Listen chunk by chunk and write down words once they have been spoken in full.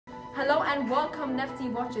Hello and welcome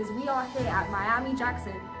NFTE watchers. We are here at Miami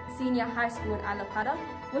Jackson Senior High School in Alapata,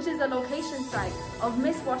 which is the location site of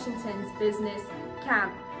Miss Washington's Business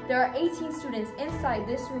Camp. There are 18 students inside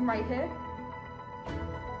this room right here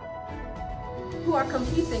who are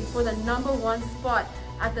competing for the #1 spot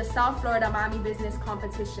at the South Florida Miami Business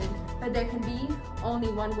Competition, but there can be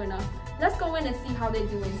only one winner. Let's go in and see how they're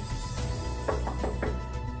doing.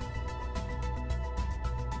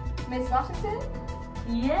 Miss Washington?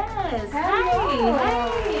 Yes. Hello.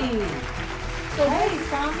 Hey. So Hey,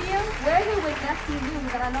 Samia. we're here with NFTE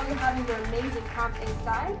News, and I know you're having your amazing camp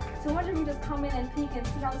inside. So why don't you just come in and peek and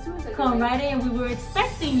see how the students are Come doing? right in. We were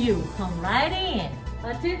expecting you. Come right in.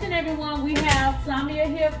 Attention, everyone. We have Samia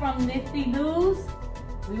here from NFTE News.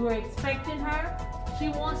 We were expecting her. She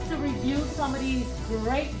wants to review some of these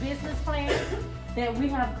great business plans that we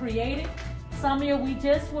have created. Samia, we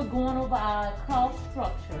just were going over our cost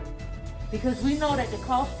structure because we know that the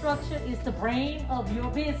cost structure is the brain of your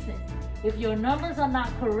business. If your numbers are not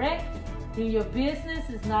correct, then your business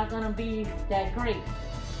is not going to be that great.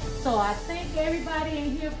 So I think everybody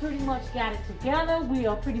in here pretty much got it together. We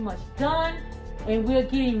are pretty much done, and we're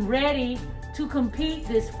getting ready to compete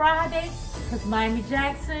this Friday because Miami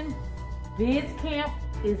Jackson BizCamp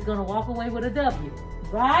is going to walk away with a W,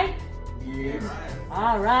 right? Yes.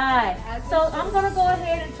 All right. So I'm going to go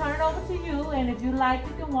ahead and turn it over to you, and if you like,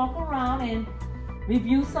 you can walk around and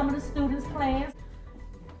review some of the students' plans.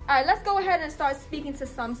 All right, let's go ahead and start speaking to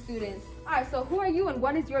some students. All right, so who are you and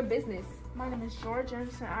what is your business? My name is George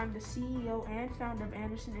Anderson. I'm the CEO and founder of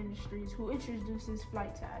Anderson Industries, who introduces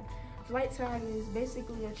Flight Tag. Flight Tag is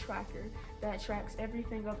basically a tracker that tracks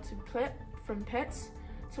everything up to from pets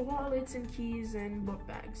to wallets and keys and book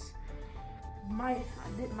bags. My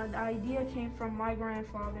idea came from my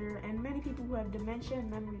grandfather and many people who have dementia and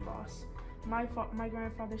memory loss. My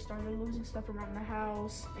grandfather started losing stuff around the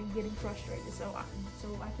house and getting frustrated, so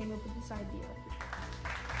I came up with this idea.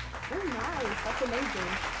 Oh, nice. That's amazing.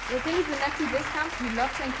 The thing is, with NFTE BizCamps, we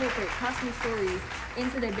love to incorporate customer stories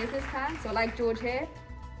into their business plan. So like George here,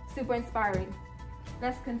 super inspiring.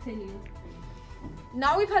 Let's continue.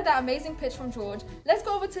 Now we've had that amazing pitch from George. Let's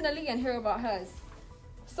go over to Nalia and hear about hers.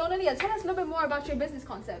 So Nalia, tell us a little bit more about your business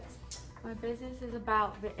concept. My business is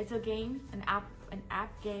about, it's a game, an app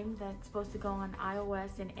game that's supposed to go on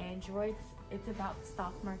iOS and Android. It's about the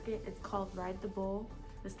stock market. It's called Ride the Bull,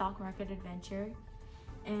 the stock market adventure.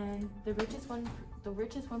 And the richest 1%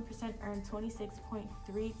 earn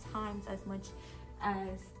 26.3 times as much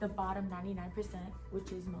as the bottom 99%,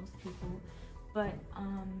 which is most people. But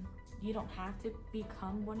you don't have to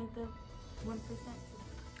become one of the 1%.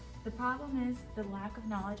 The problem is the lack of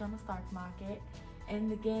knowledge on the stock market,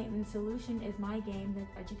 and the solution is my game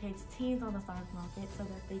that educates teens on the stock market so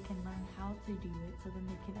that they can learn how to do it, so then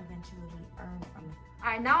they can eventually earn from it.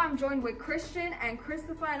 All right, now I'm joined with Christian and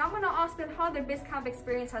Christopher, and I'm gonna ask them how their BizCamp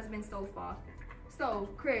experience has been so far. So,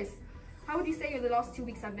 Chris, how would you say the last 2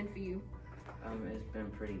 weeks have been for you? It's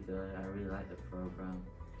been pretty good. I really like the program.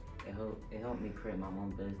 It helped me create my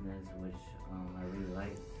own business, which I really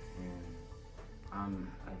like, and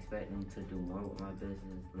I'm expecting to do more with my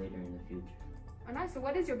business later in the future. Oh, nice. So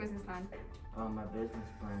what is your business plan? My business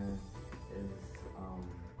plan is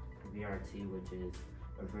VRT, which is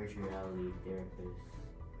a virtual reality therapist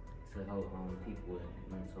to help people with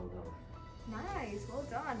mental health. Nice. Well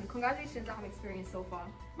done. Congratulations on the experience so far.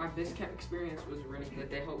 My BizCamp experience was really good.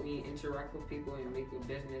 They helped me interact with people and make a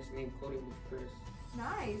business named Coding with Chris.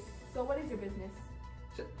 Nice. So what is your business?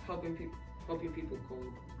 So helping people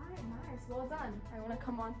code. Alright, nice. Well done. I want to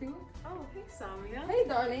come on through. Oh, hey, Samia. Hey,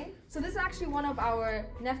 darling. So this is actually one of our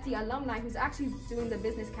NFTE alumni who's actually doing the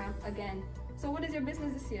business camp again. So what is your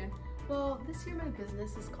business this year? Well, this year my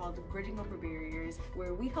business is called Bridging Over Barriers,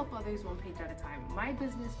 where we help others one page at a time. My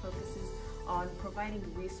business focuses on providing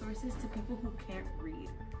resources to people who can't read.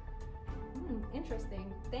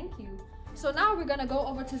 Interesting. Thank you. So now we're going to go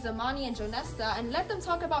over to Zamani and Jonesta and let them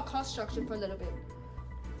talk about cost structure for a little bit.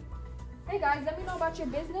 Hey guys, let me know about your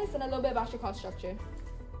business and a little bit about your cost structure.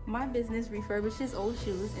 My business refurbishes old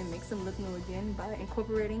shoes and makes them look new again by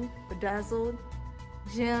incorporating bedazzled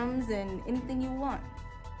gems and anything you want.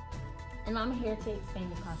 And I'm here to explain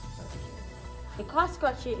the cost structure. The cost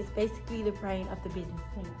structure is basically the brain of the business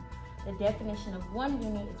plan. The definition of one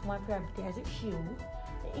unit is one pair of desert shoe.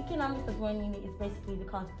 The economics of one unit is basically the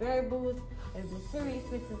cost of variables, the material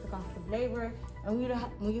expenses, the cost of labor, and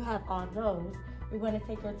when you have all those, we're going to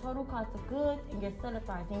take your total cost of goods and your seller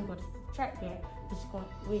price, and we're going to subtract that,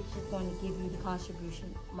 which is going to give you the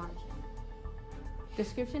contribution margin.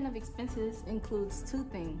 Description of expenses includes two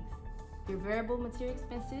things: your variable material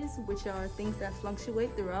expenses, which are things that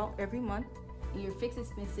fluctuate throughout every month, and your fixed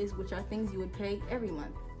expenses, which are things you would pay every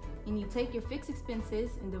month. And you take your fixed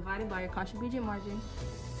expenses and divide it by your contribution margin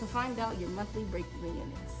to find out your monthly break-even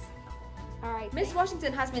units. All right, Miss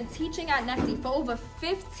Washington has been teaching at NFTE for over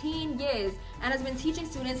 15 years and has been teaching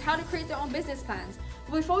students how to create their own business plans.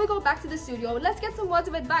 But before we go back to the studio, let's get some words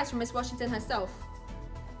of advice from Miss Washington herself.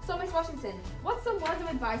 So Miss Washington, what's some words of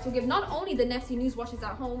advice you'll give not only the NFTE News watchers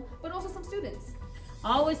at home, but also some students?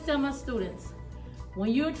 I always tell my students, when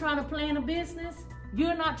you're trying to plan a business,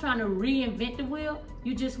 you're not trying to reinvent the wheel,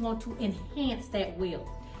 you just want to enhance that wheel.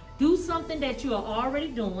 Do something that you are already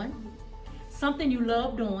doing, something you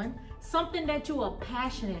love doing, something that you are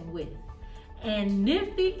passionate with. And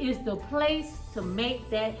NFTE is the place to make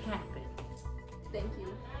that happen. Thank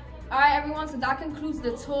you. All right, everyone, so that concludes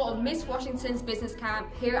the tour of Miss Washington's business camp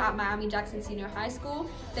here at Miami Jackson Senior High School.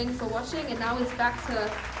 Thank you for watching, and now it's back to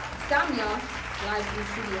Samia live in the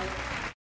studio.